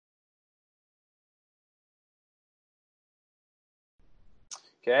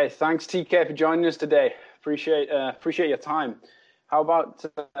Okay, thanks TK for joining us today. Appreciate your time. How about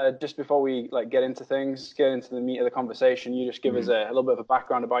just before we get into things, get into the meat of the conversation, you just give us a little bit of a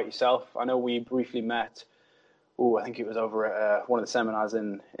background about yourself. I know we briefly met. I think it was over at one of the seminars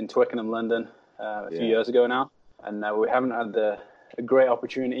in Twickenham, London, a few years ago now, and we haven't had a great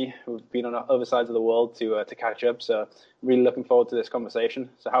opportunity. We've been on other sides of the world to catch up, so really looking forward to this conversation.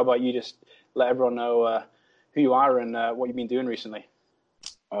 So how about you just let everyone know who you are and what you've been doing recently?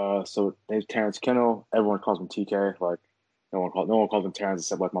 So name's Terrence Kennel. Everyone calls me TK. Like no one calls me Terrence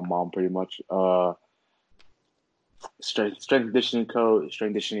except like my mom, pretty much. Strength conditioning coach,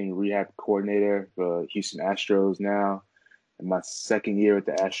 strength conditioning rehab coordinator for Houston Astros now. In my second year at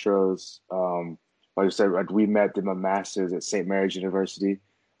the Astros, like I said, we met, did my master's at St. Mary's University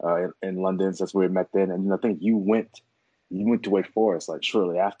in London. So that's where we met then. And I think you went to Wake Forest like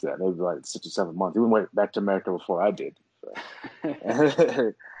shortly after that, maybe like 6 or 7 months. You went back to America before I did. So. and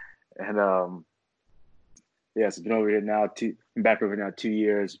so been over here now. Been back over now 2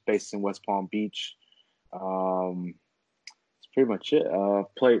 years, based in West Palm Beach. That's pretty much it.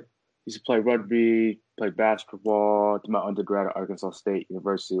 Used to play rugby, played basketball. Did my undergrad at Arkansas State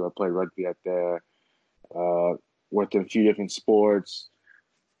University, where I played rugby at there. Worked in a few different sports.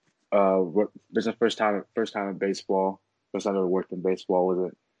 This is the first time in baseball. First time I ever worked in baseball.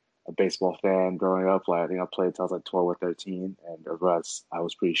 Wasn't a baseball fan growing up. Like I think I played until I was like 12 or 13, and otherwise I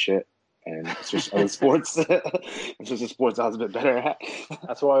was pretty shit. And it's just other sports. It's just the sports I was a bit better at.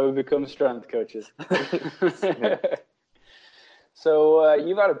 That's why we become strength coaches. Yeah. So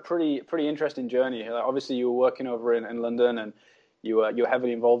you've had a pretty interesting journey. Obviously, you were working over in London, and you're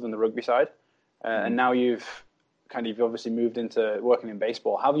heavily involved in the rugby side, and now you've obviously moved into working in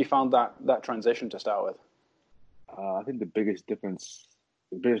baseball. How have you found that transition to start with? I think the biggest difference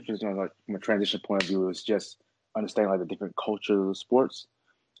from a transition point of view is just understanding like the different cultures of sports.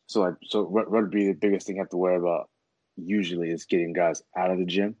 So rugby, the biggest thing you have to worry about usually is getting guys out of the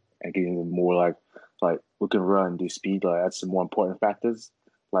gym and getting them more like who can run, do speed. Like that's the more important factors.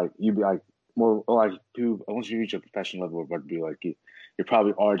 Like you'd be like more like once you reach a professional level of rugby, like you're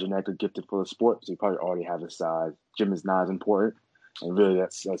probably already genetically gifted for the sport, so you probably already have the size. Gym is not as important, and really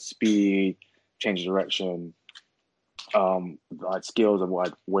that's speed, change of direction, like skills are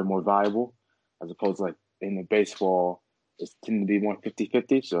like way more valuable as opposed to like in the baseball. It's tending to be more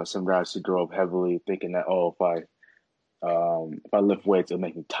 50-50. So some guys who grow up heavily thinking that, if I lift weights, it'll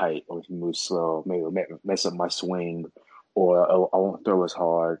make me tight, or if you move slow, maybe it'll mess up my swing, or I won't throw as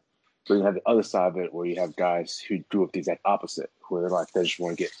hard. But you have the other side of it where you have guys who do it the exact opposite, where they just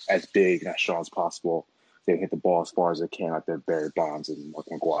want to get as big and as strong as possible. They hit the ball as far as they can, like they're Barry Bonds and Mark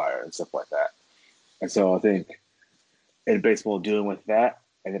McGwire and stuff like that. And so I think in baseball, dealing with that,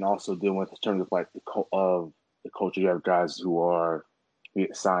 and then also dealing with in terms of like the culture, you have guys who are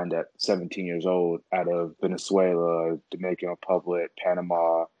signed at 17 years old out of Venezuela, Dominican Republic,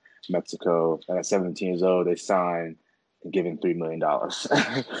 Panama, Mexico, and at 17 years old they sign and given $3 million.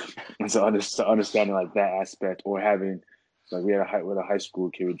 And so understanding like that aspect, or having like we had a high school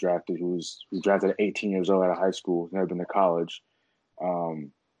kid we drafted who drafted at 18 years old out of high school, never been to college.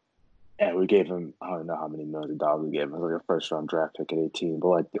 And we gave him, I don't know how many millions of dollars we gave him. It was like a first round draft pick at 18.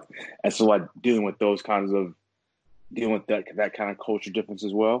 But dealing with that kind of culture difference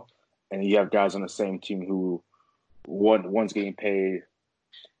as well. And you have guys on the same team who one's getting paid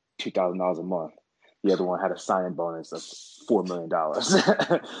 $2,000 a month. The other one had a signing bonus of $4 million.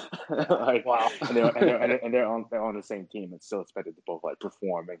 Wow! And they're on the same team and still expected to both like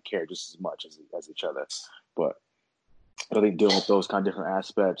perform and care just as much as each other. But I think dealing with those kind of different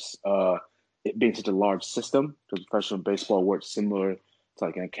aspects, it being such a large system, because professional baseball works similar to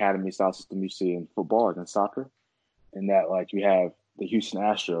like an academy style system you see in football and in soccer. And that like you have the Houston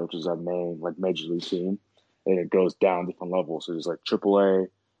Astros, which is our main like major league team, and it goes down different levels. So there's like AAA,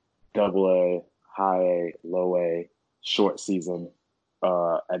 AA, High A, Low A, short season,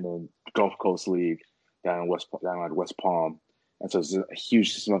 and then Gulf Coast League down in West Palm. And so it's a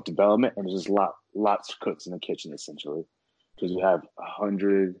huge system of development, and there's just lots of cooks in the kitchen essentially, because we have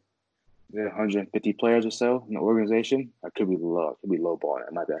 150 players or so in the organization. I could be low balling.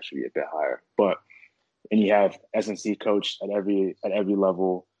 It might actually be a bit higher, and you have S&C coach at every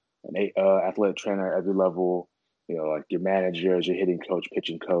level, an athletic trainer at every level. You know, like your managers, your hitting coach,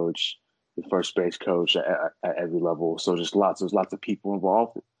 pitching coach, your first base coach at every level. So there's lots of people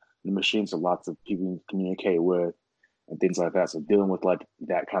involved in the machine. So lots of people you communicate with and things like that. So dealing with like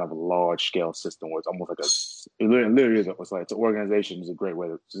that kind of a large scale system where it's almost like it literally is. It's like it's an organization is a great way.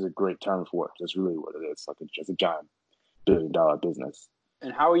 It's a great term for it. That's really what it is. It's like it's a giant $1 billion business.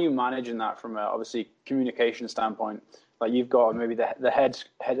 And how are you managing that from a obviously communication standpoint? Like you've got maybe the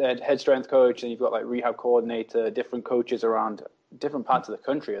head strength coach, and you've got like rehab coordinator, different coaches around different parts of the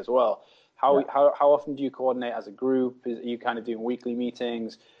country as well. How often do you coordinate as a group? Are you kind of doing weekly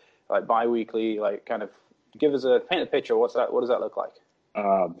meetings, like bi-weekly? Like kind of paint a picture. What does that look like?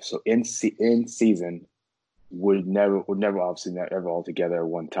 So in season, would never obviously never all together at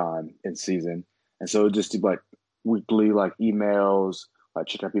one time in season, and so just do like weekly like emails, like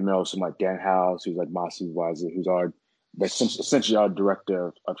check up emails from like Dan House, who's like my supervisor, who's our essentially our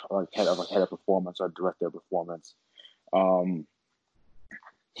director of head of performance, our director of performance.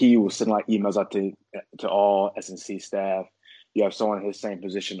 He will send like emails out to all S&C staff. You have someone in his same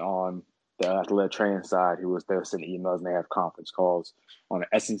position on the athletic training side who was there sending emails, and they have conference calls. On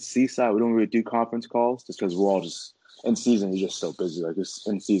the S&C side, we don't really do conference calls just because we're all just in season. You're just so busy. Like it's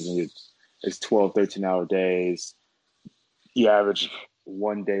in season, it's 12, 13-hour days. You average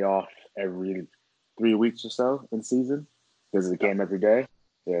one day off every 3 weeks or so in season. There's a game every day.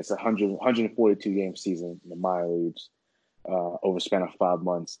 Yeah, it's 142 game season in the minor leagues over a span of 5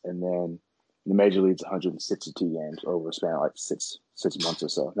 months, and then the major leagues 162 games over a span of like six months or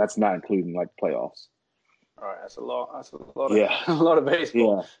so. That's not including like playoffs. All right, that's a lot. That's a lot. Yeah, a lot of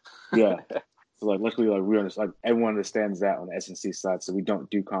baseball. Yeah. So like, luckily, like we understand, like everyone understands that on the S&C side. So we don't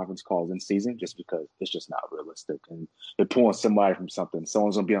do conference calls in season just because it's just not realistic. And they're pulling somebody from something.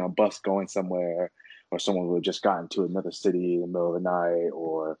 Someone's gonna be on a bus going somewhere, or someone who just got into another city in the middle of the night,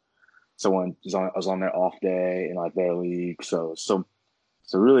 or someone was on their off day in like their league. So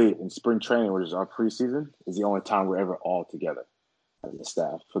really, in spring training, which is our preseason, is the only time we're ever all together as a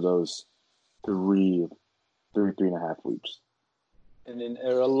staff for those three and a half weeks. And then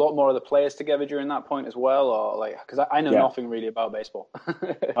are a lot more of the players together during that point as well, or like because I know nothing really about baseball.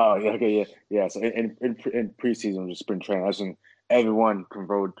 Oh yeah, okay, yeah. So in preseason, just spring training, that's when everyone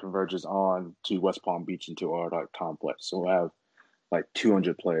converges on to West Palm Beach into our like complex. So we'll have like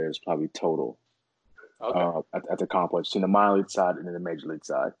 200 players probably total. Okay. At the complex, in the minor league side and then the major league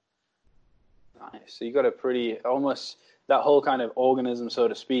side. Nice. So you got a pretty almost that whole kind of organism, so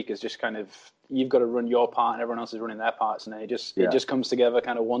to speak, is just kind of you've got to run your part and everyone else is running their parts, and it just comes together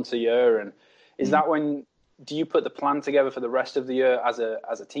kind of once a year. And is that when do you put the plan together for the rest of the year as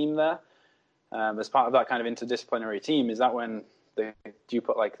a team there, as part of that kind of interdisciplinary team? Is that when do you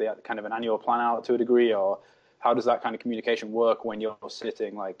put like the kind of an annual plan out to a degree, or how does that kind of communication work when you're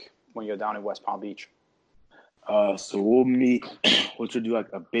sitting like when you're down in West Palm Beach? So we'll meet. We'll do like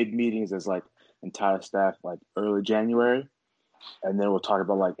a big meetings as like entire staff like early January, and then we'll talk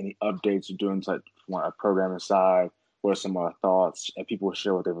about like any updates we're doing like from our programming side, what are some of our thoughts, and people will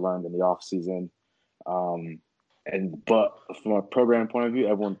share what they've learned in the off season. But from a programming point of view,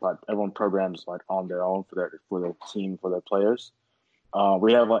 everyone programs like on their own for their team, for their players.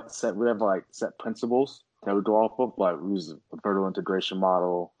 We have set principles that we go off of. Like we use a vertical integration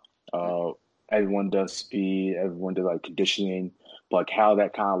model. Everyone does speed. Everyone does like conditioning. But like how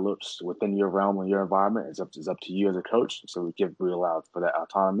that kind of looks within your realm and your environment is up to you as a coach. So we allow for that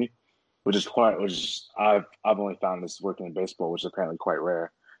autonomy, I've only found this working in baseball, which is apparently quite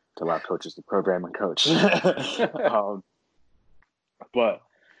rare to allow coaches to program and coach. But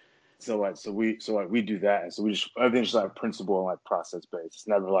we do that, and so everything's just like principle and like process based. It's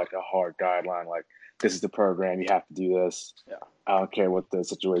never like a hard guideline like this is the program, you have to do this. Yeah. I don't care what the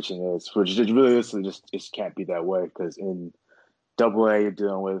situation is. Which really just can't be that way, because in AA you're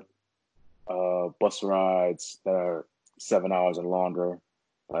dealing with bus rides that are 7 hours and longer.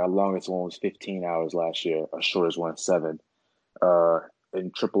 Like our longest one was 15 hours last year. Our shortest one 7.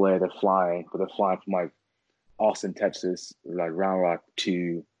 In AAA they're flying from like Austin, Texas, like Round Rock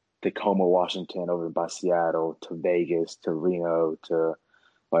to Tacoma, Washington, over by Seattle, to Vegas, to Reno, to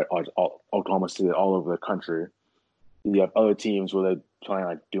like Oklahoma City, all over the country. You have other teams where they're playing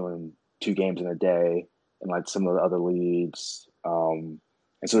like doing 2 games in a day, and like some of the other leagues. And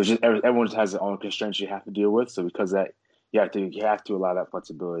so it's just everyone just has their own constraints you have to deal with. So because that you have to allow that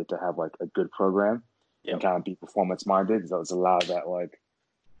flexibility to have like a good program and kind of be performance minded. So it's allow that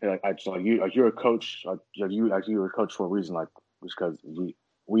you're a coach, you're a coach for a reason, like because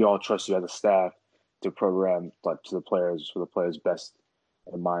we all trust you as a staff to program like to the players for the players' best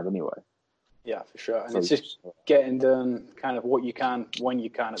in mind anyway. Yeah, for sure. And so it's just getting done kind of what you can when you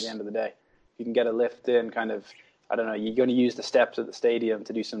can at the end of the day. You can get a lift in, kind of, I don't know, you're going to use the steps at the stadium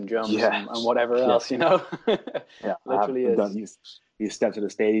to do some jumps and whatever else, you know? Yeah, literally use steps at the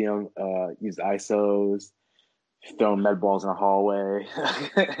stadium, use ISOs, throw med balls in the hallway.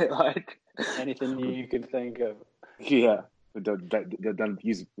 like anything you could think of. Yeah.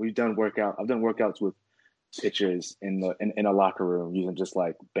 We've done workout. I've done workouts with pitchers in a locker room using just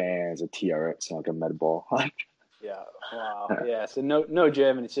like bands or TRX and like a med ball. Yeah. Wow. Yeah. So no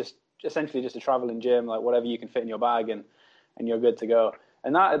gym, and it's just essentially just a traveling gym, like whatever you can fit in your bag, and you're good to go.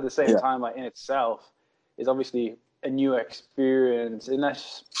 And that at the same Yeah. time, like in itself, is obviously a new experience.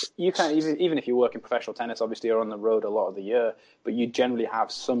 Unless you can't even if you work in professional tennis, obviously you're on the road a lot of the year, but you generally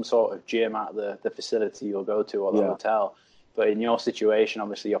have some sort of gym at the facility you'll go to or the hotel. But in your situation,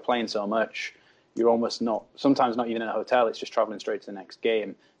 obviously you're playing so much, you're almost not sometimes not even in a hotel. It's just traveling straight to the next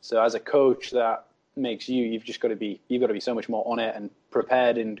game. So as a coach, that makes you've just got to be so much more on it and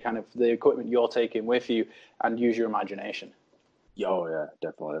prepared in kind of the equipment you're taking with you, and use your imagination. Oh yeah,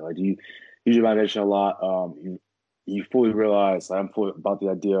 definitely. Like you use your imagination a lot. You fully realize like, I'm fully about the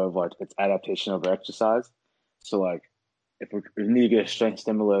idea of like it's adaptation over exercise. So like if we need to get a strength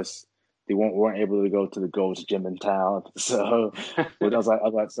stimulus, they weren't able to go to the Gold's Gym in town. So I was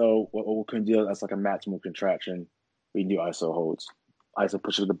like, so what can we do? That's like a maximal contraction. We can do ISO holds, ISO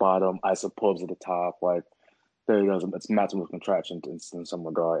push at the bottom, ISO pulls at the top. Like there you go. It's maximal contraction in some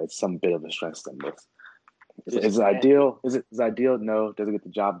regard. It's some bit of a strength stimulus. Is it ideal? Is it ideal? No. Does it get the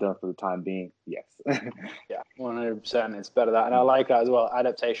job done for the time being? Yes. Yeah, 100%. It's better that, and I like that as well.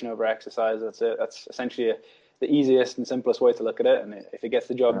 Adaptation over exercise. That's it. That's essentially the easiest and simplest way to look at it. And if it gets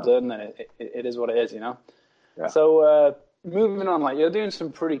the job done, then it is what it is, you know. Yeah. So moving on, like you're doing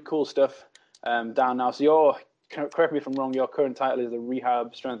some pretty cool stuff down now. So correct me if I'm wrong. Your current title is the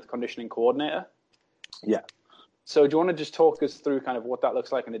Rehab Strength Conditioning Coordinator. Yeah. So do you want to just talk us through kind of what that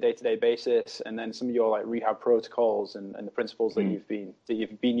looks like on a day-to-day basis, and then some of your like rehab protocols and the principles that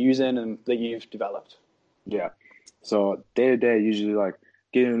you've been using and that you've developed? Yeah. So day to day, usually like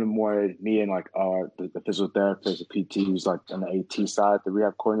getting into more me and like the physical therapist, the PT who's like on the AT side, the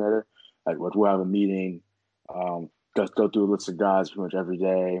rehab coordinator. Like we'll have a meeting, just go through a list of guys pretty much every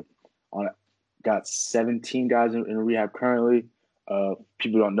day. Got 17 guys in rehab currently.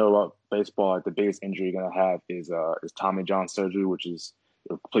 People don't know about baseball. Like the biggest injury you're gonna have is Tommy John surgery, which is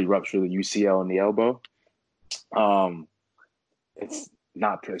a complete rupture of the UCL in the elbow. It's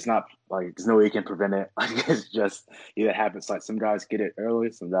not like there's no way you can prevent it. Like it's just either happens. Like some guys get it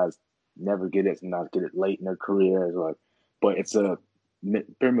early, some guys never get it, some guys get it late in their career. Like, but it's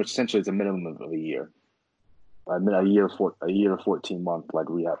pretty much essentially it's a minimum of a year, a year to 14 month like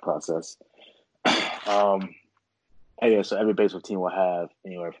rehab process. Yeah, so every baseball team will have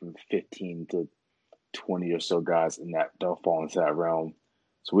anywhere from 15 to 20 or so guys in that they'll fall into that realm.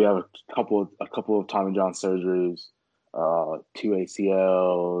 So we have a couple of Tommy John surgeries, 2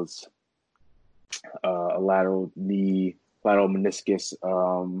 ACLs, a lateral knee, lateral meniscus.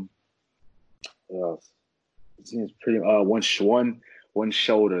 What else? It seems pretty one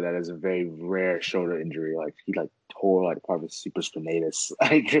shoulder that is a very rare shoulder injury. Like he like tore like part of his supraspinatus.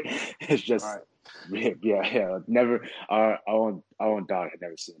 Like it's just yeah. Never our own dog had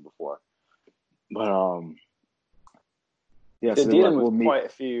never seen it before. But yeah, You're dealing with quite a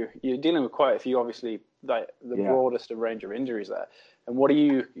few. You're dealing with quite a few, obviously, like the broadest of range of injuries there. And what are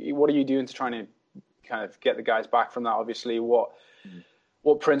you doing to try and kind of get the guys back from that? Obviously, what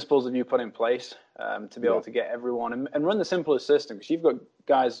principles have you put in place to be able to get everyone and run the simplest system? Because you've got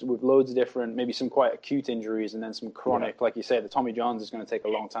guys with loads of different, maybe some quite acute injuries, and then some chronic, like you say, the Tommy Johns is going to take a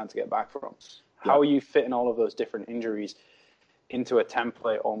long time to get back from. How are you fitting all of those different injuries into a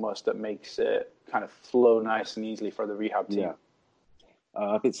template almost that makes it kind of flow nice and easily for the rehab team? Yeah.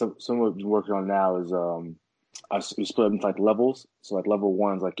 I think some of what we're working on now is we split them into like levels. So like level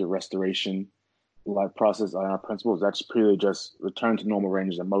one is like your restoration like process on our principles. That's purely just return to normal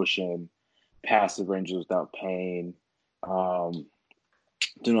ranges of motion, passive ranges without pain,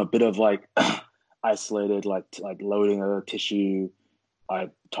 doing a bit of like isolated like loading of the tissue, like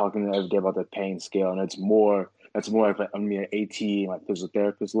talking every day about the pain scale, and that's more of an AT like physical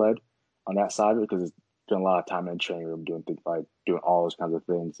therapist led on that side of it because it's spend a lot of time in the training room doing things like doing all those kinds of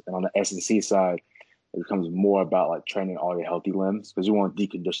things. And on the S&C side, it becomes more about like training all your healthy limbs because you want to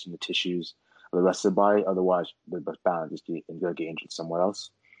decondition the tissues of the rest of the body. Otherwise, they're bound to just get injured somewhere else.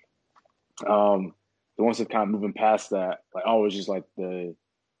 The ones that kind of moving past that, like always just like the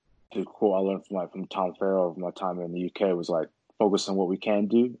quote I learned from Tom Farrell from my time in the UK was like focus on what we can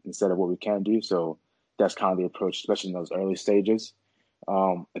do instead of what we can't do. So that's kind of the approach, especially in those early stages.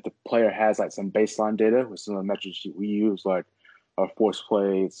 If the player has like some baseline data with some of the metrics we use, like our force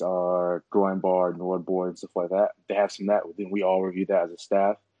plates, our groin bar, Nord board, and stuff like that, they have some of that. Then we all review that as a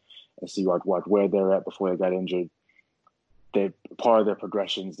staff and see like where they're at before they got injured. Part of their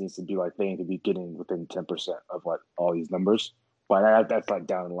progressions needs to be like they need to be getting within 10% of like all these numbers. But that's like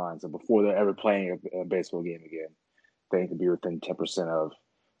down the line. So before they're ever playing a baseball game again, they need to be within 10% of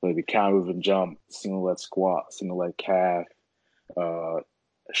whether it be counter move and jump, single leg squat, single leg calf, uh,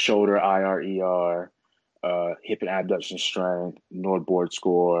 shoulder IR, hip and abduction strength, Nord board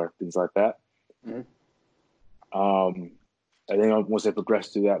score, things like that. Mm-hmm. And then once they progress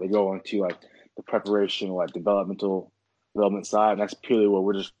through that, they go into like the preparation, like development side. And that's purely where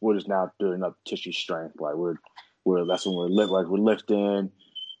we're just now building up tissue strength. Like that's when we're lifting,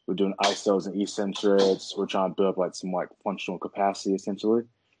 we're doing isos and eccentrics. We're trying to build up like some like functional capacity essentially.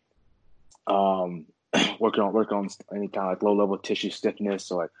 Working on any kind of like low level tissue stiffness,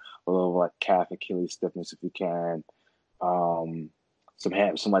 so like a little like calf Achilles stiffness if we can.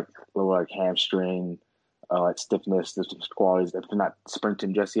 Some like lower like hamstring like stiffness, there's some qualities if they're not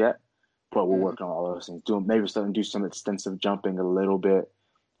sprinting just yet, but we're working on all those things. Maybe starting to do some extensive jumping a little bit,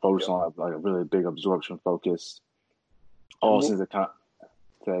 focus on like a really big absorption focus. All things that kind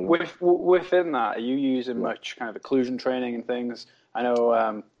of within that, are you using much kind of occlusion training and things? I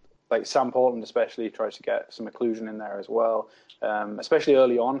know like Sam Portland especially tries to get some occlusion in there as well, especially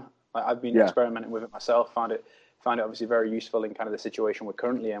early on. Like, I've been experimenting with it myself, found it obviously very useful in kind of the situation we're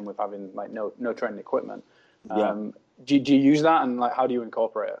currently in with having like no training equipment. Do you use that, and like how do you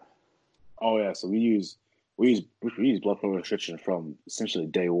incorporate it? Oh yeah, so we use blood flow restriction from essentially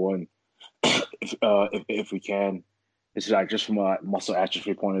day one, if we can. It's like just from a muscle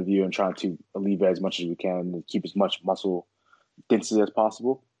atrophy point of view and trying to alleviate as much as we can and keep as much muscle density as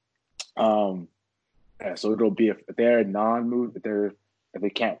possible. So it'll be if they're non-move, if they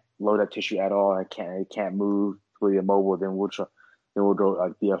can't load that tissue at all and they can't move fully immobile, then we'll go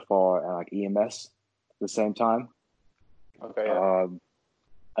like BFR and like EMS at the same time. Okay. Yeah.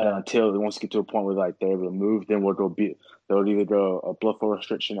 And until they want to get to a point where like they're able to move, then they'll either go a blood flow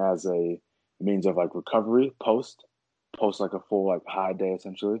restriction as a means of like recovery post like a full like high day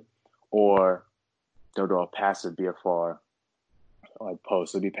essentially, or they'll do a passive BFR like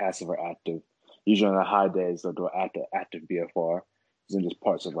post. It'll be passive or active. Usually on the high days they'll do active BFR. Then just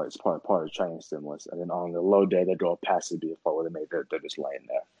parts of like it's part of the training stimulus, and then on the low day they do a passive BFR where they're just laying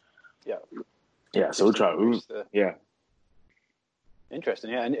there. Yeah. So we try. Yeah.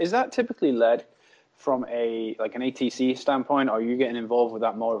 Interesting. Yeah, and is that typically led from an ATC standpoint, or are you getting involved with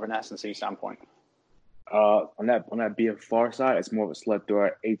that more of an S&C standpoint? On that BFR side, it's more of a select through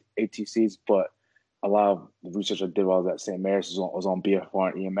our ATCs, but a lot of the research I did while I was at St. Mary's was on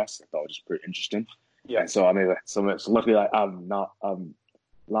BFR and EMS. I thought it was pretty interesting. Yeah. And so I mean, so luckily, like, I'm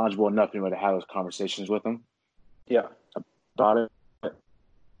knowledgeable enough to have those conversations with them. Yeah. About it.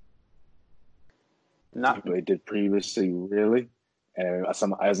 Not what they did previously, really. And as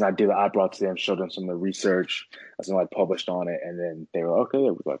an idea that I brought to them, showed them some of the research, something I published on it, and then they were okay.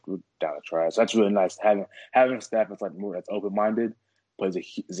 We're down to try it. So that's really nice having a staff that's like more that's open minded, but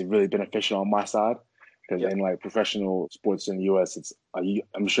is really beneficial on my side because in like professional sports in the U.S.,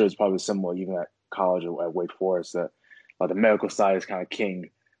 I'm sure it's probably similar even at college or at Wake Forest that like the medical side is kind of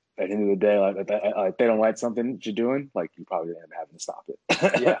king. At the end of the day, like they don't like something that you're doing, like you probably end up having to stop it.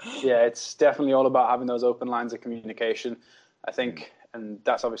 yeah, it's definitely all about having those open lines of communication. I think, and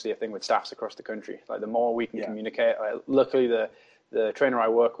that's obviously a thing with staffs across the country. Like the more we can communicate, luckily the trainer I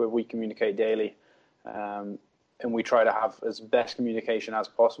work with, we communicate daily, and we try to have as best communication as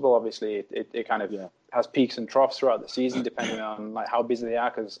possible. Obviously, it kind of has peaks and troughs throughout the season, depending on like how busy they are.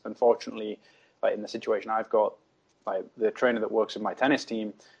 Because unfortunately, like in the situation I've got, like the trainer that works with my tennis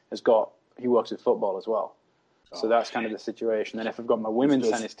team he works with football as well. So that's kind of the situation. And if I've got my women's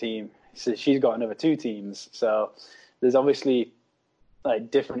tennis team, she's got another 2 teams. So there's obviously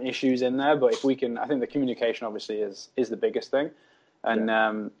like different issues in there, but if we can, I think the communication obviously is the biggest thing.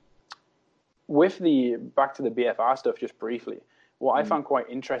 And with back to the BFR stuff just briefly, what I found quite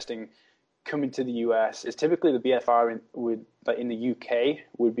interesting coming to the US is typically the BFR in the UK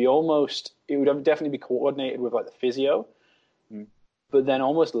would be it would definitely be coordinated with like the physio, but then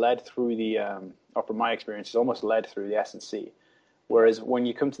almost led through or from my experience, it's almost led through the S&C. Whereas when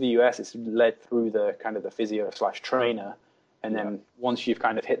you come to the US, it's led through the kind of the physio/trainer. And then once you've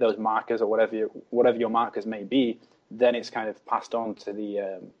kind of hit those markers or whatever your markers may be, then it's kind of passed on to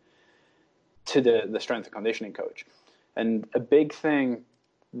the strength and conditioning coach. And a big thing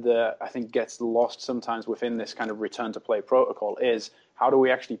that I think gets lost sometimes within this kind of return to play protocol is how do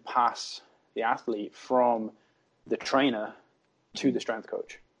we actually pass the athlete from the trainer to the strength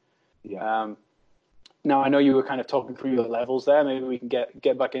coach? Yeah. Now I know you were kind of talking through the levels there. Maybe we can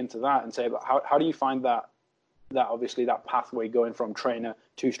get back into that and say, but how do you find that obviously that pathway going from trainer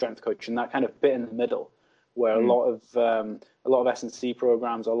to strength coach and that kind of bit in the middle where a lot of S&C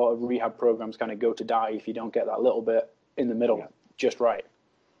programs, a lot of rehab programs kind of go to die if you don't get that little bit in the middle just right.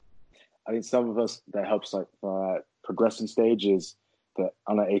 I think some of us that helps like progressing stage is that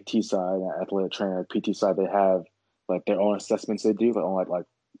on the AT side, athletic trainer, PT side, they have like their own assessments they do, like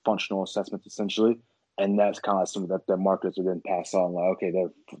functional assessments essentially, and that's kind of like some that their marketers will then pass on. Like, okay,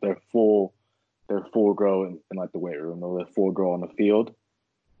 they're full grow in like the weight room, or they're full grow on the field.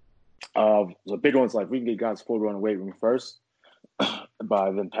 The big ones like we can get guys full grow in the weight room first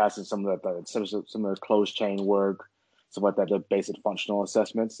by then passing some of some of the closed chain work, stuff like that, the basic functional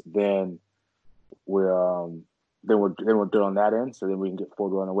assessments. Then we're good on that end. So then we can get full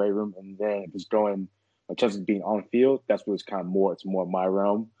grow in the weight room, and then if it's going in terms of being on field, that's what it's kind of more. It's more my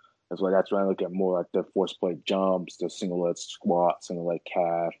realm. That's when I look at more like the force plate jumps, the single leg squat, single leg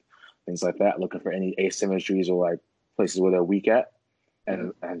calf, things like that. Looking for any asymmetries or like places where they're weak at,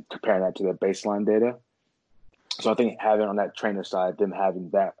 and comparing that to their baseline data. So I think having on that trainer side, them having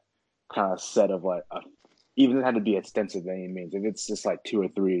that kind of set of like, even it had to be extensive by any means. If it's just like 2 or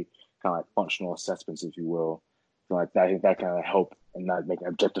 3 kind of like functional assessments, if you will, like that, I think that kind of help and not make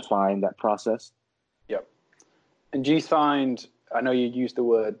objectifying that process. Yep. And do you find, I know you used the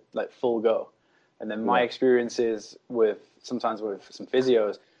word like full go, and then my experiences sometimes with some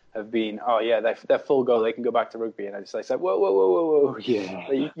physios have been, oh yeah, they're full go, they can go back to rugby, and I just like said, whoa, yeah,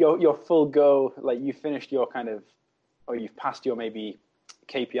 like, your full go, like you finished your kind of, or you've passed your maybe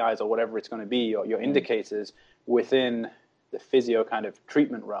KPIs or whatever it's going to be, or your indicators within the physio kind of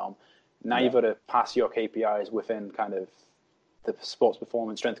treatment realm. Now you've got to pass your KPIs within kind of the sports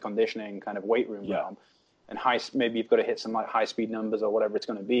performance, strength conditioning kind of weight room realm. And maybe you've got to hit some like high speed numbers or whatever it's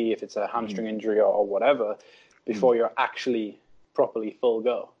going to be, if it's a hamstring injury or whatever, before you're actually properly full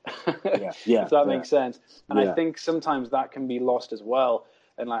go. If that makes sense. And I think sometimes that can be lost as well.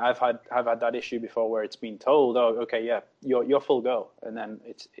 And like I've had that issue before where it's been told, oh, okay, yeah, you're full go, and then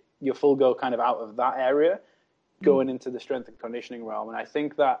you're full go kind of out of that area, going into the strength and conditioning realm. And I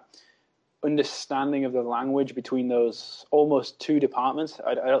think that understanding of the language between those almost 2 departments,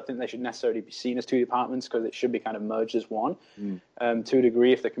 I don't think they should necessarily be seen as 2 departments, because it should be kind of merged as one to a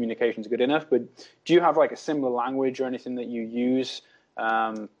degree if the communication is good enough. But do you have like a similar language or anything that you use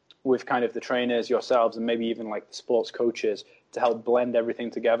with kind of the trainers yourselves, and maybe even like the sports coaches, to help blend everything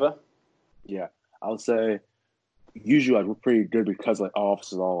together? Yeah, I would say usually like we're pretty good because like our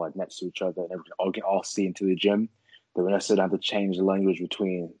offices are all like next to each other, and everything can all see into the gym. That we necessarily have to change the language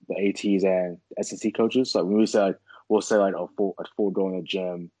between the ATs and S&C coaches. So when we say like, we'll say like a full go in the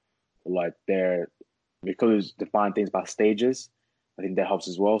gym, like because it's define things by stages. I think that helps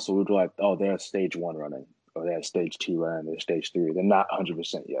as well. So we'll do like, oh, they're stage 1 running, or they're stage 2 running, they're stage 3. They're not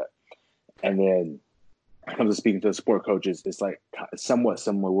 100% yet. And then when it comes to speaking to the sport coaches, it's like somewhat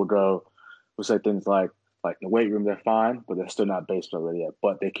similar. We'll say things like in the weight room, they're fine, but they're still not baseball ready yet.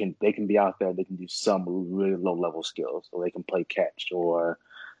 But they can be out there. They can do some really low level skills, or they can play catch, or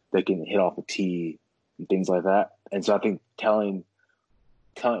they can hit off a tee and things like that. And so I think explaining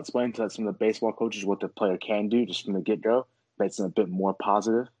to some of the baseball coaches what the player can do just from the get go makes them a bit more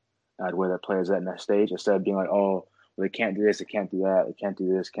positive at where their player's at in that stage, instead of being like, oh, well, they can't do this, they can't do that, they can't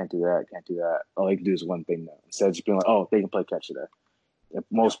do this, can't do that, can't do that. All they can do is one thing now. Instead of just being like, oh, they can play catch today.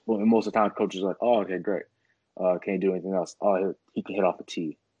 Most of the time, coaches are like, "Oh, okay, great. Can't do anything else. Oh, he can hit off a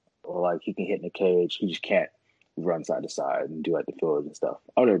tee, or like he can hit in a cage. He just can't run side to side and do like the fillers and stuff.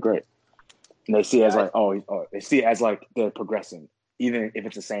 Oh, they're great." And they see it as like, they see it as like they're progressing, even if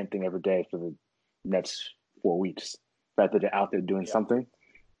it's the same thing every day for the next 4 weeks. The fact that they're out there doing something,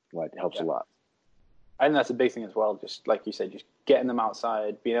 like, helps a lot. I think that's a big thing as well. Just like you said, just getting them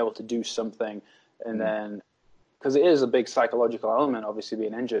outside, being able to do something, and then. Because it is a big psychological element, obviously,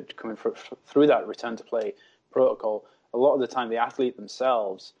 being injured, coming through that return to play protocol. A lot of the time, the athlete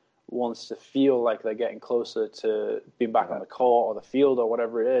themselves wants to feel like they're getting closer to being back on the court or the field or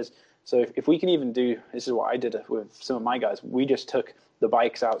whatever it is. So if we can even do, this is what I did with some of my guys, we just took the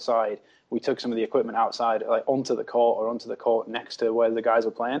bikes outside, we took some of the equipment outside, like onto the court or onto the court next to where the guys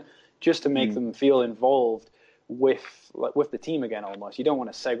were playing, just to make them feel involved with the team again. Almost, you don't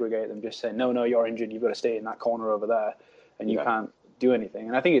want to segregate them, just say no, you're injured, you've got to stay in that corner over there, and you can't do anything.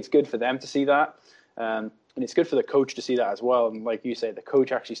 And I think it's good for them to see that, and it's good for the coach to see that as well. And like you say, the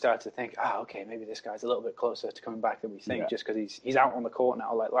coach actually starts to think, okay, maybe this guy's a little bit closer to coming back than we think, just because he's out on the court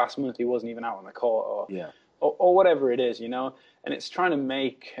now. Like last month he wasn't even out on the court, or whatever it is, and it's trying to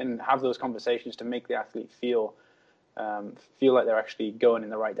make and have those conversations to make the athlete feel like they're actually going in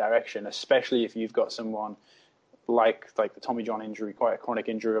the right direction, especially if you've got someone like the Tommy John injury, quite a chronic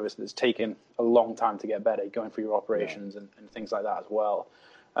injury, obviously, that's taken a long time to get better, going through your operations and things like that as well.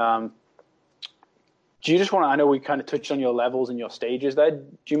 Do you just want to, I know we kind of touched on your levels and your stages there. Do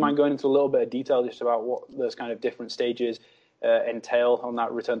you mind going into a little bit of detail just about what those kind of different stages entail on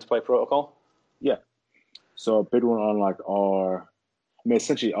that return to play protocol? Yeah. So a big one on like our mean,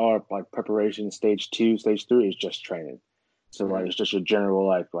 essentially our like preparation stage 2, stage 3 is just training. So like it's just your general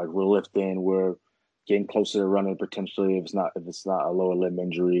like we're lifting, we're getting closer to running potentially if it's not a lower limb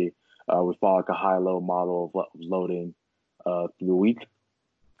injury. We follow like a high-low model of loading through the week.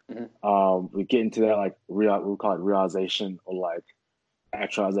 We get into that like we call it realization or like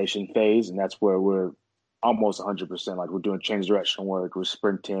actualization phase, and that's where we're almost 100%. Like we're doing change direction work, we're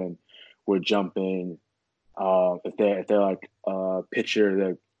sprinting, we're jumping. If they're like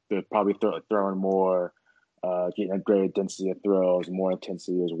pitcher, they're probably throwing more, getting a greater density of throws, more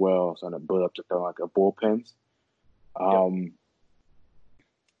intensity as well. So to build up to throw like a bullpens.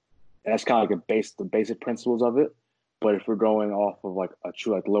 That's kind of like the basic principles of it. But if we're going off of like a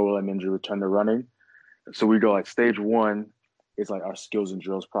true like lower limb injury return to running, so we go like stage 1 is like our skills and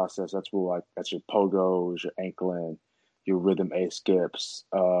drills process. That's your pogos, your ankling, your rhythm A skips.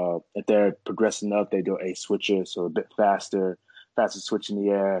 If they're progressing up, they do A switches, so a bit faster switch in the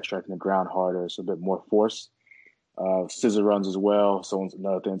air, striking the ground harder, so a bit more force. Scissor runs as well. So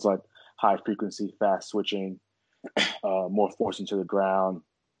another thing, it's like high frequency, fast switching, more force into the ground.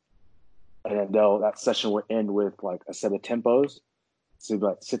 And then that session will end with like a set of tempos. So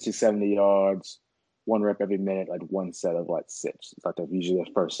like 60, 70 yards, 1 rep every minute, like 1 set of like 6. It's like usually the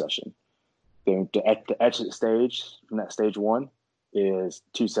first session. Then the exit stage from that stage 1 is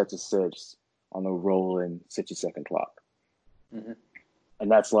 2 sets of 6 on a rolling 60-second clock. And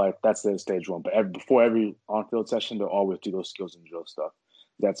that's the stage 1. But before every on-field session, they'll always do those skills and drill stuff.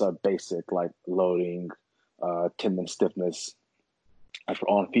 That's our basic like loading, tendon stiffness, and for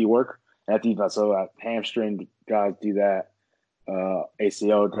on-feet work. And so hamstring guys do that.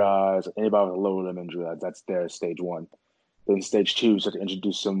 ACL guys, anybody with a lower limb injury, that's their stage 1. Then stage 2 is to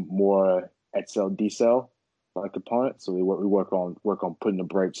introduce some more XL decel like components. So we work on putting the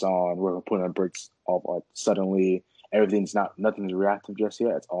brakes on, work on putting the brakes off like suddenly. Nothing's reactive just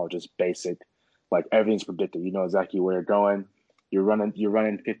yet. It's all just basic. Like everything's predicted. You know exactly where you're going. You're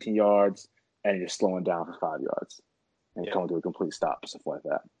running 15 yards and you're slowing down for 5 yards. And coming to a complete stop, stuff like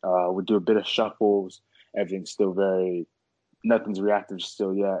that. We do a bit of shuffles. Everything's still nothing's reactive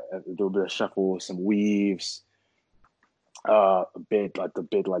still yet. We do a bit of shuffles, some weaves, a bit like the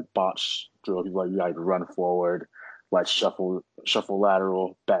big like botch drill. People like run forward, like shuffle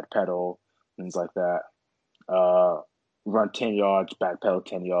lateral, back pedal, things like that. Run 10 yards, back pedal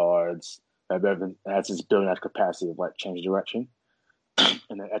 10 yards. That's just building that capacity of like change direction.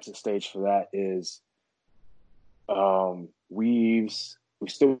 And the exit stage for that is weaves. We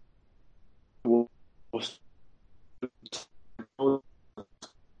still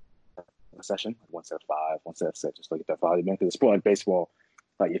a session, 1 set of 5, 1 set of 6, just like that volume. Because a sport like baseball,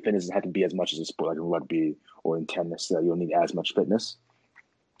 like your fitness doesn't have to be as much as a sport like in rugby or in tennis. So you don't need as much fitness.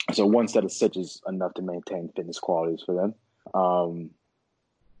 So 1 set of 6 is enough to maintain fitness qualities for them.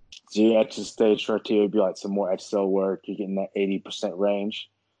 So your exit stage criteria would be like some more XL work. You're getting that 80% range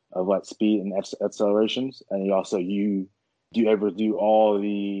of like speed and accelerations, and you do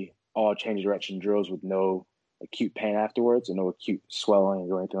all change direction drills with no acute pain afterwards and no acute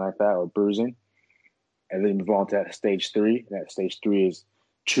swelling or anything like that or bruising. And then move on to that stage 3. And that stage 3 is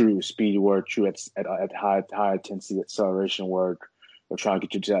true speed work, true at high intensity acceleration work. We're trying to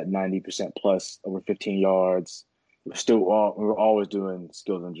get you to that 90% plus over 15 yards. We're always doing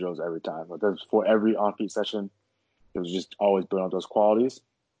skills and drills every time. But for every on-feet session, it was just always building on those qualities.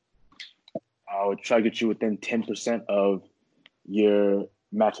 I would try to get you within 10% of your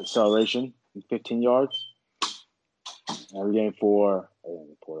max acceleration in 15 yards. And we're getting I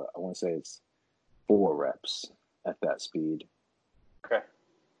want to say it's 4 reps at that speed. Okay.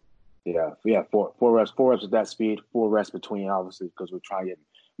 Yeah, four reps at that speed, 4 reps between, obviously, because we're trying to get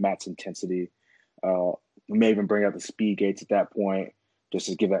max intensity. We may even bring out the speed gates at that point, just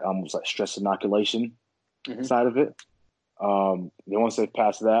to give it almost like stress inoculation side of it. Once they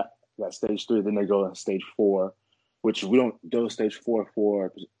pass that stage 3, then they go to stage 4, which we don't do stage 4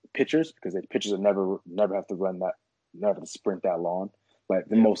 for pitchers because the pitchers will never have to run that, never have to sprint that long. Like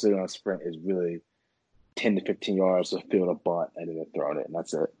the most they're going to sprint is really 10 to 15 yards to field a bunt and then they're throwing it, and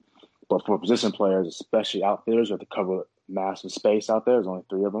that's it. But for position players, especially outfielders, who have to cover massive space out there, there's only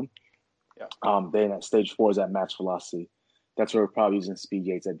 3 of them. Yeah. Then at stage 4 is at max velocity. That's where we're probably using speed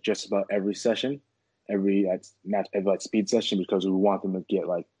gates at just about every session, every speed session, because we want them to get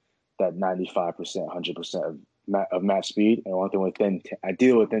like that 95%, 100% of match speed, and we want them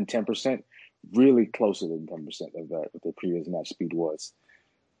ideally within 10%, really closer than 10% of what the previous match speed was.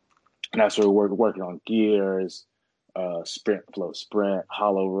 And that's where we're working on gears, sprint, float, sprint,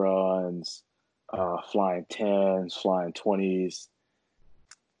 hollow runs, flying 10s, flying 20s.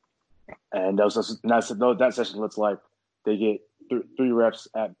 And that session looks like they get three reps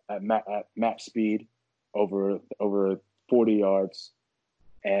at max speed over 40 yards,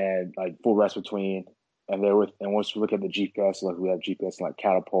 and like 4 reps between. And once you look at the GPS, like we have GPS like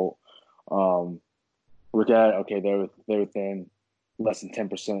Catapult, look at it, okay, they're within less than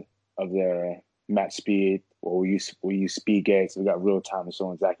 10% of their max speed. Or we use speed gates. So we got real time to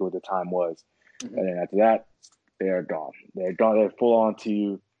show exactly what the time was. Mm-hmm. And then after that, they are gone. They're gone. They're full on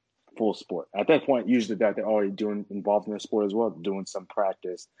to full sport. At that point, usually they're already involved in their sport as well, doing some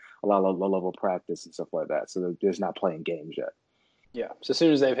practice, a lot of low level practice and stuff like that. So they're just not playing games yet. Yeah. So as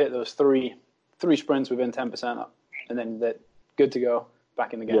soon as they've hit those three sprints within 10% up, and then they're good to go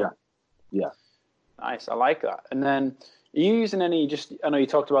back in the game. Yeah. Nice. I like that. And then, are you using any, I know you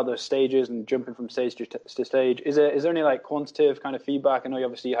talked about those stages and jumping from stage to stage. Is there any like quantitative kind of feedback? I know you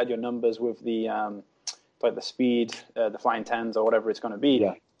obviously had your numbers with the like the speed, the flying tens or whatever it's going to be.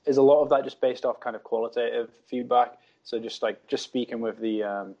 Yeah. Is a lot of that just based off kind of qualitative feedback? So just speaking with the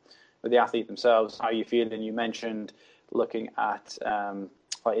athlete themselves, how you feel? And you mentioned looking at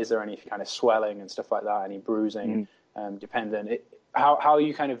like, is there any kind of swelling and stuff like that, any bruising, dependent. How are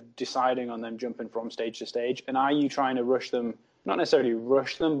you kind of deciding on them jumping from stage to stage? And are you trying to rush them, not necessarily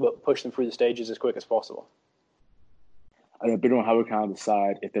rush them, but push them through the stages as quick as possible? Depending on how we kind of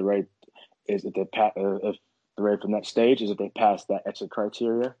decide if they're ready, if they're ready for the next stage, is if they pass that exit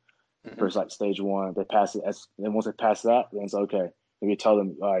criteria. First, like stage one, if they pass it, and once they pass that, then it's okay. And we tell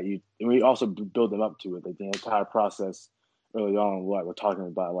them, and we also build them up to it. Like the entire process early on, like we're talking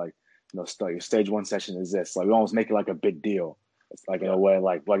about, like, your stage one session is this. Like we almost make it like a big deal. It's like in a way,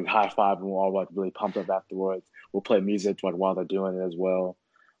 like high five, and we're all like really pumped up afterwards. We'll play music like while they're doing it as well.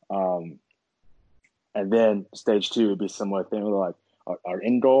 And then stage two would be similar thing. Like our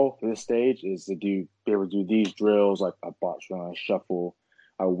end goal for this stage is to be able to do these drills, like a box run, shuffle,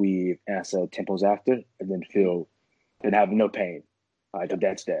 a weave, and set tempos after, and then have no pain the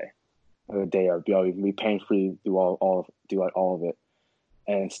next day. The day of be pain free, do all of it,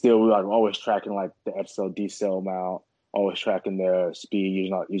 and still we're always tracking like the XL decel amount. Always tracking their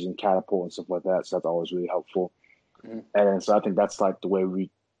speed, using Catapult and stuff like that. So that's always really helpful. And so I think that's like the way we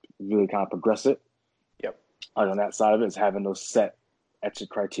really kind of progress it. Yep. On that side of it is having those set exit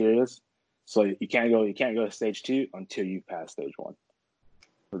criteria. So you can't go to stage two until you pass stage one.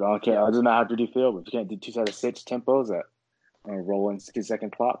 But I doesn't matter how good you feel, but if you can't do 2 sets of 6 tempos at a rolling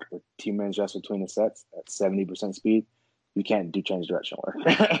 60-second clock with 2 minutes rest between the sets at 70% speed, you can't do change direction work.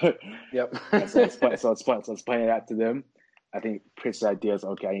 Yep. so it's playing it out to them. I think Prince's idea is,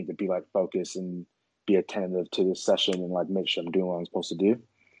 okay, I need to be like focused and be attentive to this session and like make sure I'm doing what I'm supposed to do.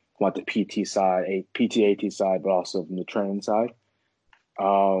 I want the PT side, PT-AT side, but also from the training side.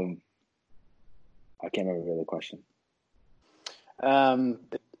 I can't remember the other question.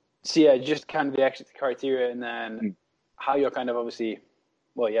 So yeah, just kind of the exit criteria, and then how you're kind of obviously,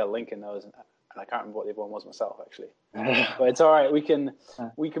 linking those. And I can't remember what the other one was myself, actually. But it's all right. We can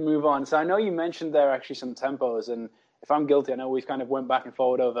move on. So I know you mentioned there actually some tempos, and if I'm guilty, I know we've kind of went back and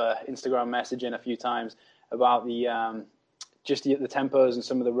forward over Instagram messaging a few times about the tempos and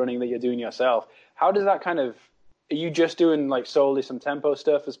some of the running that you're doing yourself. How does that kind of? Are you just doing like solely some tempo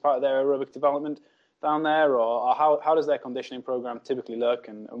stuff as part of their aerobic development down there, or how does their conditioning program typically look,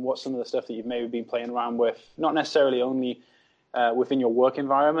 and what's some of the stuff that you've maybe been playing around with, not necessarily only within your work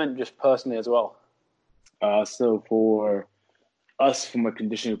environment, just personally as well? So for us, from a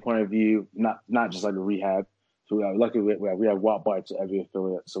conditioning point of view, not just like a rehab. So we have watt bites at every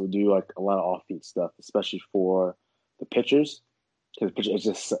affiliate. So we do like a lot of off-feet stuff, especially for the pitchers, because pitchers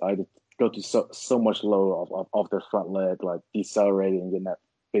just go through so much load off their front leg, like decelerating and getting that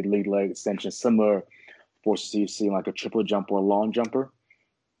big lead leg extension, similar forces you see like a triple jumper or a long jumper.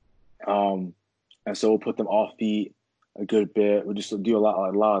 And so we'll put them off feet a good bit. We just do a lot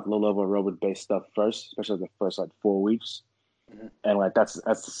of low level aerobic based stuff first, especially the first like 4 weeks. And like that's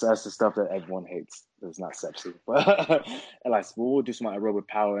the stuff that everyone hates. It's not sexy, but and like we'll do some like aerobic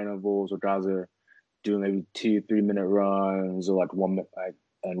power intervals, or guys are doing maybe 2-3 minute runs, or like 1 minute, like,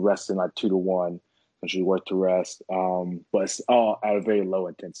 and resting like 2 to 1. Which you work to rest, but it's all at a very low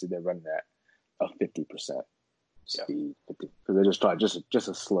intensity. They're running at a 50% speed, because they're just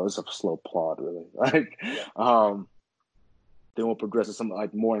a slow plod, really. Like, then we'll progress to something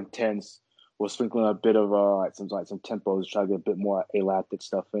like more intense. We'll sprinkle in a bit of some tempos, try to get a bit more elaptic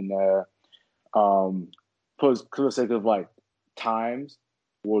stuff in there. For the sake of like times,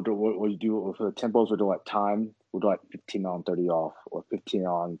 we'll do for the tempos. We'll do like time. We'll do like 15 on, 30 off, or 15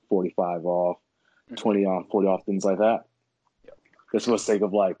 on, 45 off. 20 on, 40 off, things like that. Just for the sake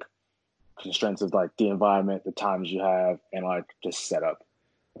of like constraints of like the environment, the times you have, and like just setup.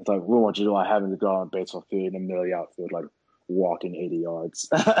 It's like we want you to like having to go on baseball field in the middle of the outfield, like walking 80 yards.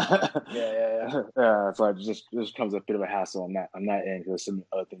 So it just comes a bit of a hassle on that end because there's some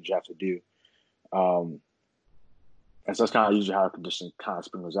other things you have to do. And so that's kind of usually how conditioning kind of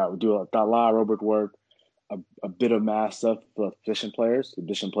sprinkles out. We do a lot of aerobic work, a bit of mass stuff for position players. The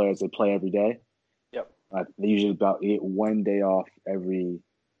position players, they play every day. Yep. They usually get 1 day off every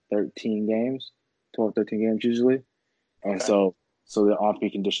 12, 13 games usually. And so the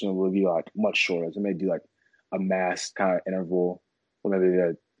on-field conditioning will be like much shorter. So they may do like a mass kind of interval, or maybe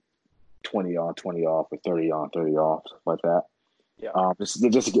they're 20 on, 20 off, or 30 on, 30 off, stuff like that. Yeah. Just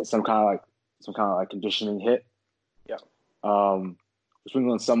to get some kind of like conditioning hit. Yeah.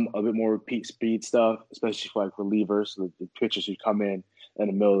 Sprinkling some a bit more repeat speed stuff, especially for like relievers, so the pitchers who come in the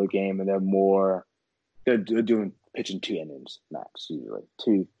middle of the game and they're doing pitching 2 innings max usually,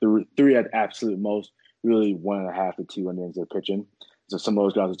 3 at absolute most. Really 1.5 to 2 innings they're pitching. So some of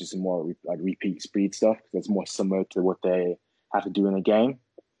those guys will do some more like repeat speed stuff that's more similar to what they have to do in a game.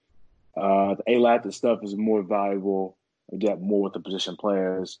 The alactic stuff is more valuable. You get more with the position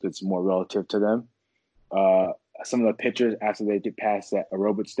players. It's more relative to them. Some of the pitchers, after they get past that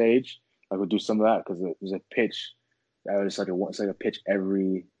aerobic stage, like we'll do some of that because there's a pitch that is like a pitch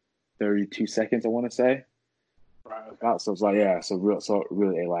every 32 seconds, I want to say. Right. So it's like so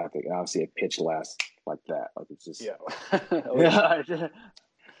really alactic, and obviously a pitch lasts like that. Like it's just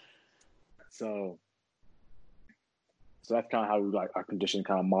So that's kind of how we like our conditioning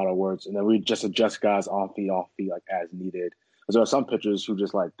kind of model works, and then we just adjust guys on feet like as needed. Because there are some pitchers who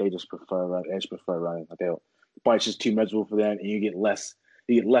just like they just prefer running. Like the bike's just too miserable for them, and you get less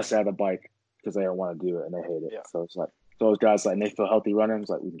out of the bike because they don't want to do it and they hate it. Yeah. So it's like those guys like and they feel healthy running. It's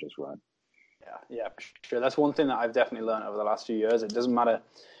like we can just run. Yeah, for sure. That's one thing that I've definitely learned over the last few years. It doesn't matter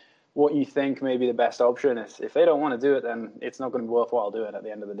what you think may be the best option. If they don't want to do it, then it's not going to be worthwhile doing it at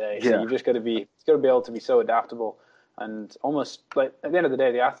the end of the day. So you've just got to be able to be so adaptable and almost like at the end of the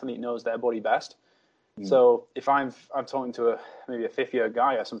day, the athlete knows their body best. So if I'm talking to maybe a 5th-year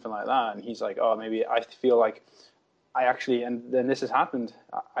guy or something like that, and he's like, oh, maybe I feel like I actually, and then this has happened,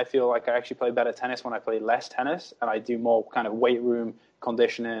 I feel like I actually play better tennis when I play less tennis and I do more kind of weight room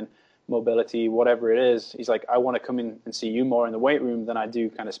conditioning, mobility, whatever it is. He's like, I want to come in and see you more in the weight room than I do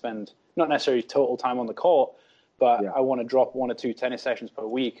kind of spend not necessarily total time on the court, but I want to drop 1 or 2 tennis sessions per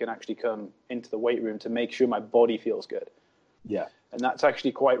week and actually come into the weight room to make sure my body feels good. Yeah. And that's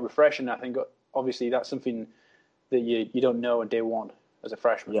actually quite refreshing. I think obviously that's something that you don't know on day one as a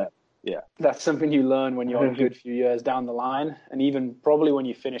freshman. Yeah. That's something you learn when you're a good few years down the line, and even probably when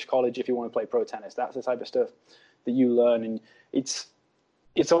you finish college if you want to play pro tennis. That's the type of stuff that you learn, and it's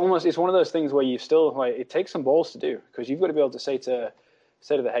one of those things where you still like it takes some balls to do, because you've got to be able to say to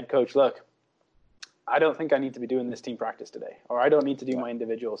the head coach, look, I don't think I need to be doing this team practice today, or I don't need to do my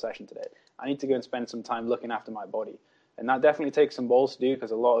individual session today. I need to go and spend some time looking after my body. And that definitely takes some balls to do,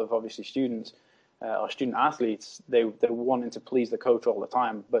 because a lot of obviously students or student athletes, they're wanting to please the coach all the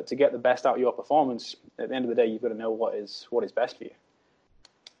time. But to get the best out of your performance, at the end of the day, you've got to know what is best for you.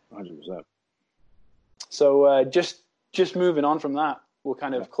 100%. So just moving on from that, we'll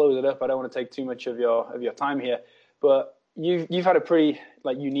kind of close it up. I don't want to take too much of your time here, but you've had a pretty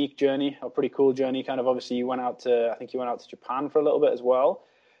like unique journey, a pretty cool journey. Kind of obviously you went out to Japan for a little bit as well.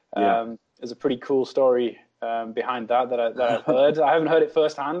 There's a pretty cool story behind that I've heard. I haven't heard it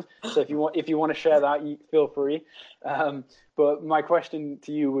firsthand, so if you want to share that, you feel free. But my question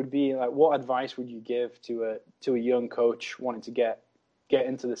to you would be like, what advice would you give to a young coach wanting to get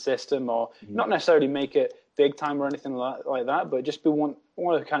into the system, or not necessarily make it big time or anything like that, but just want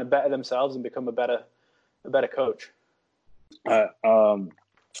to kind of better themselves and become a better coach? I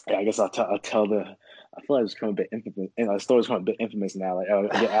guess I'll tell the. I feel like it's become a bit infamous. The story's become a bit infamous now. Like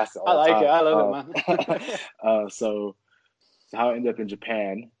I get asked all the time. I like it. I love it, man. So how I ended up in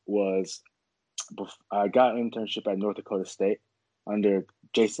Japan was I got an internship at North Dakota State under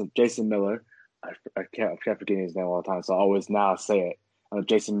Jason Miller. I can't forget his name all the time, so I always now say it.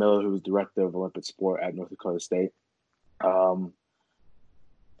 Jason Miller, who was director of Olympic sport at North Dakota State. About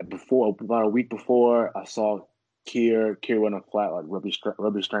a week before, I saw Kier went on flat, like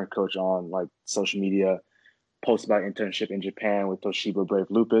rugby strength coach on like social media, post about internship in Japan with Toshiba Brave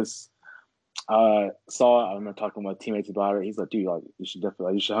Lupus. I remember talking to my teammates about it. He's like, dude, like you should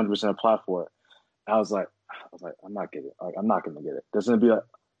 100% apply for it. I was like, I'm not getting it. Like, I'm not gonna get it. There's gonna be like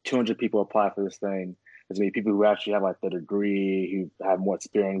 200 people apply for this thing. There's gonna be people who actually have like the degree, who have more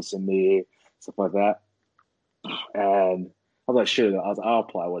experience than me, stuff like that. And I was like, sure. I'll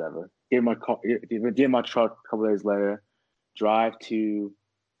apply, whatever. Get my truck a couple days later, drive to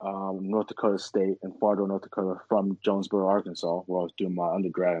North Dakota State in Fargo, North Dakota, from Jonesboro, Arkansas, where I was doing my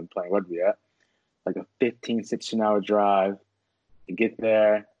undergrad and playing rugby at. like a 15, 16-hour drive to get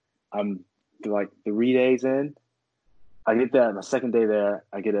there. I'm like 3 days in. I get there, my second day there,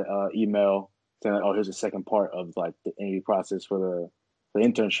 I get an email saying, like, "Oh, here's the second part of like the interview process for the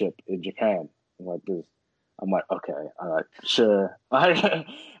internship in Japan." I'm like this. I'm like, okay, all right, sure. I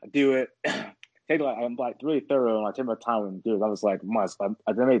do it. I'm like really thorough and I take my time and do it. I was like,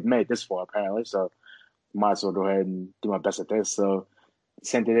 I made this far apparently, so might as well go ahead and do my best at this. So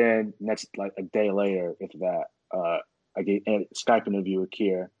sent it in. Next, like a day later, if that, I get a Skype interview with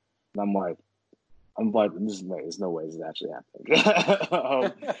Kier, and I'm like, there's no way this is actually happening.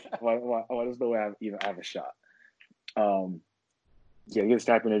 There's no way I even have a shot. Yeah, get a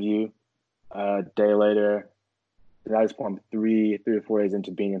Skype interview. A day later, and I just point 3 or 4 days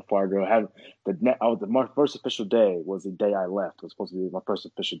into being in Fargo. My first official day was the day I left. It was supposed to be my first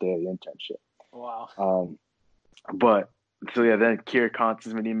official day of the internship. Wow. But so yeah, then Kier contacts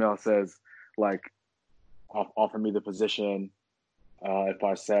me an email, says like offer me the position. If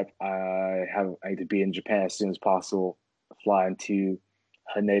I accept, I need to be in Japan as soon as possible. Fly into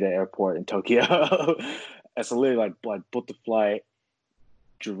Haneda Airport in Tokyo. And so literally like booked the flight,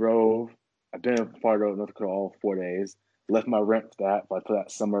 drove. I've been in Fargo, North Dakota all 4 days. Left my rent for that, but I put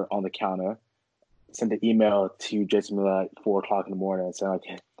that summer on the counter. Sent an email to Jason Miller at 4 o'clock in the morning, saying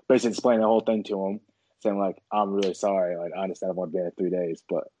like, basically explaining the whole thing to him, saying like, I'm really sorry. Like, I understand I've only been in 3 days,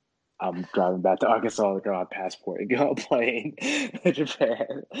 but I'm driving back to Arkansas to get my passport and get on a plane to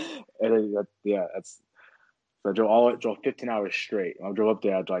Japan. And then, yeah, so I drove 15 hours straight. When I drove up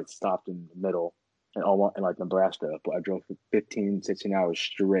there, I like stopped in the middle in like Nebraska, but I drove for 15, 16 hours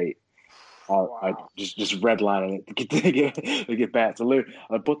straight. Wow. I just redlining it to get back. So literally,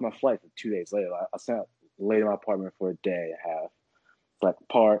 I booked my flight for 2 days later. I sat laid in my apartment for a day and a half.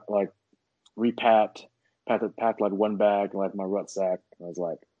 Repacked, packed like one bag and like my rucksack. And I was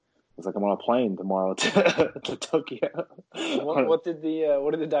like I'm on a plane tomorrow to Tokyo. What did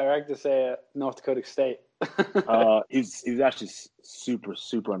the director say at North Dakota State? He's actually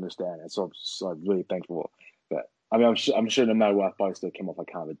super understanding. So I'm really thankful that. I mean, I'm sure no matter what, I probably still came off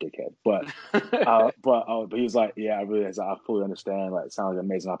like kind of a dickhead. But he was like, yeah, I fully understand. Like, it sounds like an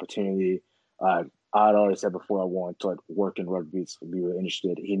amazing opportunity. I'd already said before I wanted to like work in rugby, so be really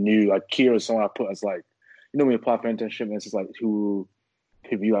interested. He knew like Kier was someone I put as like, when you apply for internship, and it's just like who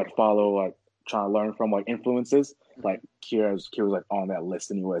you like follow, like trying to learn from, like influences. Like Kier was like on that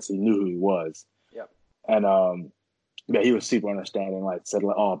list anyway, so he knew who he was. Yep. And yeah, he was super understanding. Like said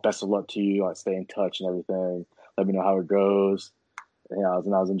like, oh, best of luck to you. Like stay in touch and everything. Let me know how it goes. And I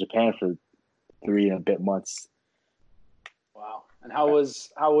was in Japan for 3 and a bit months. Wow. And how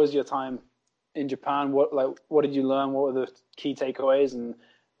was your time in Japan? What did you learn? What were the key takeaways? And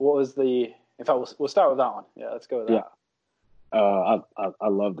what was in fact, we'll start with that one. Yeah, let's go with that. Yeah. I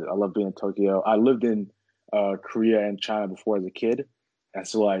loved it. I loved being in Tokyo. I lived in Korea and China before as a kid, and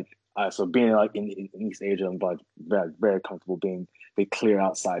so so being like in East Asia, I'm like very, very comfortable being the clear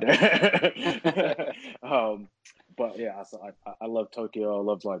outsider. But yeah, so I love Tokyo. I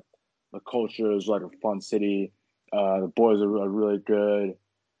love like the culture. It's like a fun city. The boys are really good.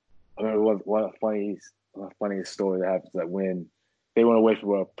 I remember one funny story that happens that when they went away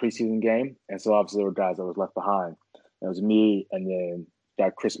for a preseason game, and so obviously there were guys that was left behind. It was me and then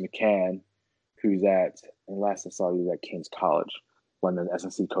that Chris McCann, and last I saw he was at King's College, one of the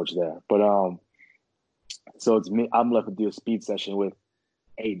SNC coach there. But so it's me. I'm left to do a speed session with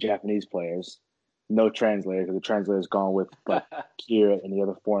 8 Japanese players, no translator because the translator's gone with like Kira and the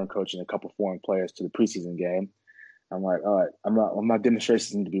other foreign coach and a couple foreign players to the preseason game. I'm like, all right, my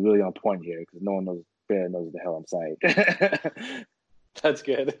demonstrations need to be really on point here because no one knows what the hell I'm saying. That's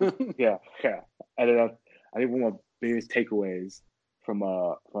good. yeah. And then I think one of my biggest takeaways from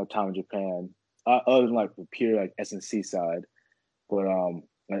my time in Japan, other than like the pure like SNC side, but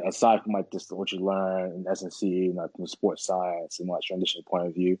like, aside from like just what you learn in SNC and like from sports science and like transition point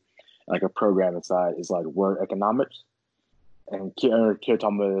of view, like a programming side is like word economics. And Kier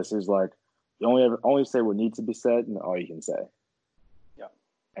told me this is like you only say what needs to be said and all you can say. Yeah.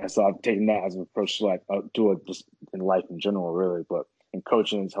 And so I've taken that as an approach to like do it just in life in general, really, but in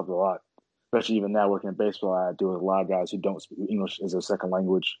coaching it's helped a lot. Especially even now working in baseball, I deal with a lot of guys who don't speak English as their second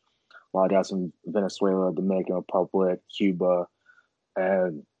language. A lot of guys from Venezuela, Dominican Republic, Cuba,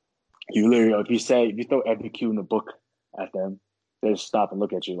 and you literally, if you throw every cue in the book at them, they just stop and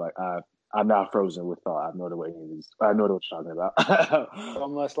look at you like, I'm now frozen with thought. I have no idea what you're talking about.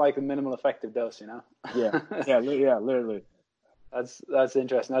 Almost like a minimal effective dose, you know? yeah, literally. That's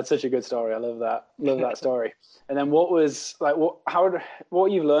interesting. That's such a good story. I love that story. And then what was like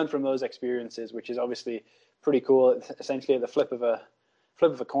what you've learned from those experiences, which is obviously pretty cool. Essentially, at the flip of a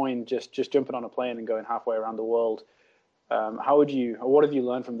flip of a coin, just jumping on a plane and going halfway around the world. What have you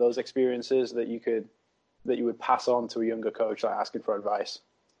learned from those experiences that you would pass on to a younger coach, like asking for advice?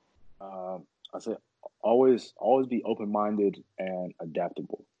 I say always be open-minded and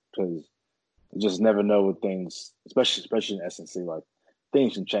adaptable, because you just never know what things, especially in S&C, like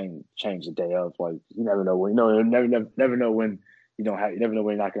things can change the day of. Like you never know when never know when you never know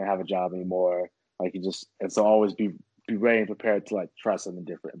when you're not gonna have a job anymore. Like and so always be ready and prepared to like try something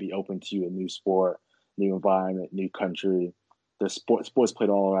different, be open to a new sport, new environment, new country. There's sports played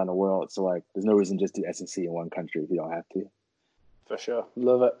all around the world, so like there's no reason just to do S&C in one country if you don't have to. For sure,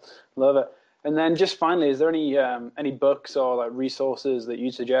 love it. And then just finally, is there any books or like resources that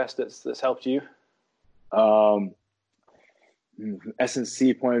you'd suggest that's helped you?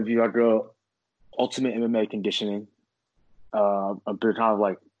 S&C point of view, I go Ultimate MMA Conditioning. I'm a bit kind of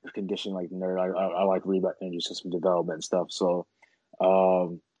like conditioning like nerd. I like read about energy system development and stuff. So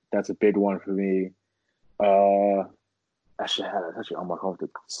that's a big one for me. Actually, it's actually on my phone. The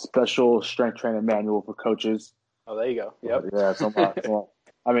Special Strength Training Manual for Coaches. Oh, there you go. Yep. Yeah.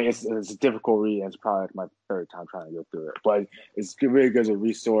 I mean, it's a difficult read, and it's probably like my third time trying to go through it. But it's really good as a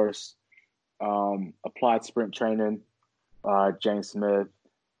resource. Applied Sprint Training, James Smith.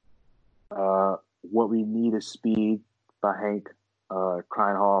 What We Need is Speed by Hank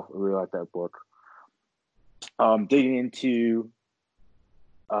Kleinhoff. I really like that book. Digging into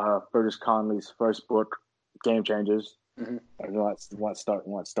Fergus Conley's first book, Game Changers. Mm-hmm. I want to start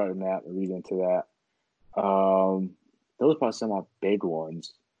that and read into that. Those are probably some of my big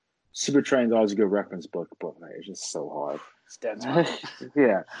ones. Super Train's always a good reference book, but man, it's just so hard. It's dense, man.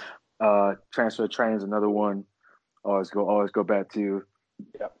 Yeah. Transfer Training is another one. Always go back to.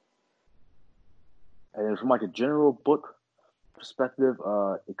 Yep. And from like a general book perspective,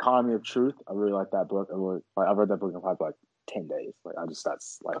 Economy of Truth. I really like that book. I've read that book in probably like 10 days. Like I just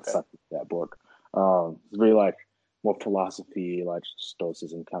that's like okay. sucked into that book. It's really like more philosophy, like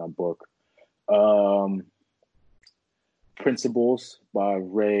stoicism kind of book. Principles by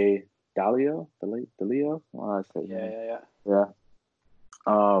Ray Dalio. Dalio? Yeah.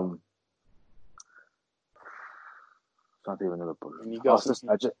 It's not even another book. You got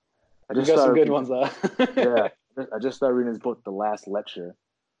I got some good ones there. Yeah, I just started reading his book, The Last Lecture,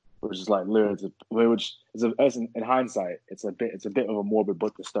 which is like literally, in hindsight, it's a bit of a morbid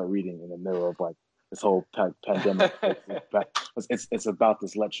book to start reading in the middle of like this whole pandemic. It's about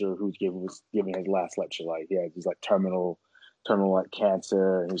this lecturer who's giving his last lecture. Like he's like terminal like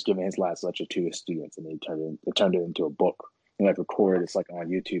cancer, and he was giving his last lecture to his students, and they turned it into a book and like recorded. It's like on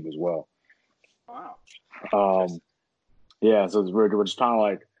YouTube as well. Wow. Yeah, so it's weird. We're just kind of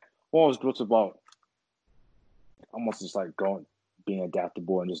like, what's about almost just like being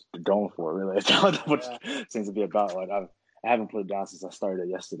adaptable and just going for it. Really, it's what it seems to be about. Like I haven't played down since I started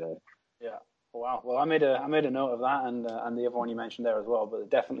yesterday. Yeah. Wow. Well, I made a note of that, and the other one you mentioned there as well. But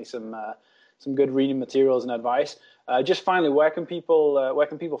definitely some good reading materials and advice. Just finally, where can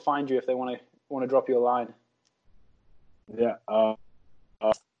people find you if they want to drop you a line? Yeah.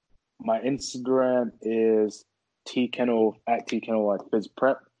 My Instagram is @TKennel like Phys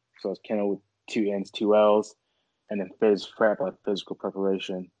Prep. So it's Kennel with 2 N's, 2 L's, and then Phys Prep like physical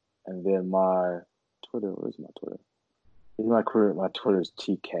preparation. And then my Twitter, where's my Twitter? My Twitter is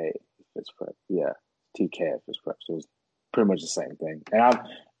TK Phys Prep. Yeah, TK at Phys Prep. So it's pretty much the same thing.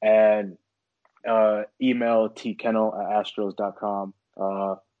 And email tkennel@astros.com.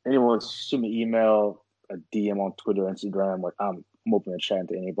 Anyone shoot me email, a DM on Twitter, Instagram. Like I'm open to chatting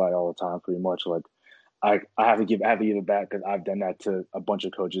to anybody all the time, pretty much. Like I have to give it back because I've done that to a bunch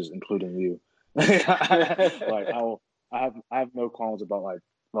of coaches, including you. Like I have no qualms about like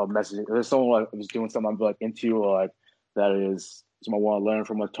messaging. If there's someone like who's doing something I'm like into, or like that is someone I want to learn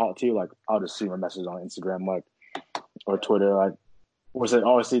from, like talk to, like I'll just shoot a message on Instagram, like or Twitter. Like the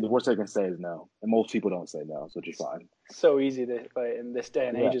worst they can say is no, and most people don't say no, so just fine. So easy to like, in this day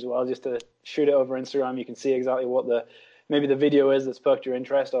and age as well, just to shoot it over Instagram. You can see exactly what maybe the video is that's perked your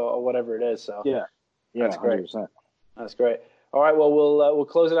interest or whatever it is. So yeah, that's great. 100%. That's great. All right, well we'll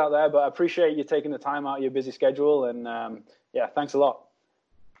close it out there, but I appreciate you taking the time out of your busy schedule, and thanks a lot.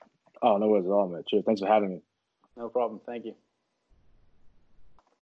 Oh, no worries at all, man. Cheers. Thanks for having me. No problem. Thank you.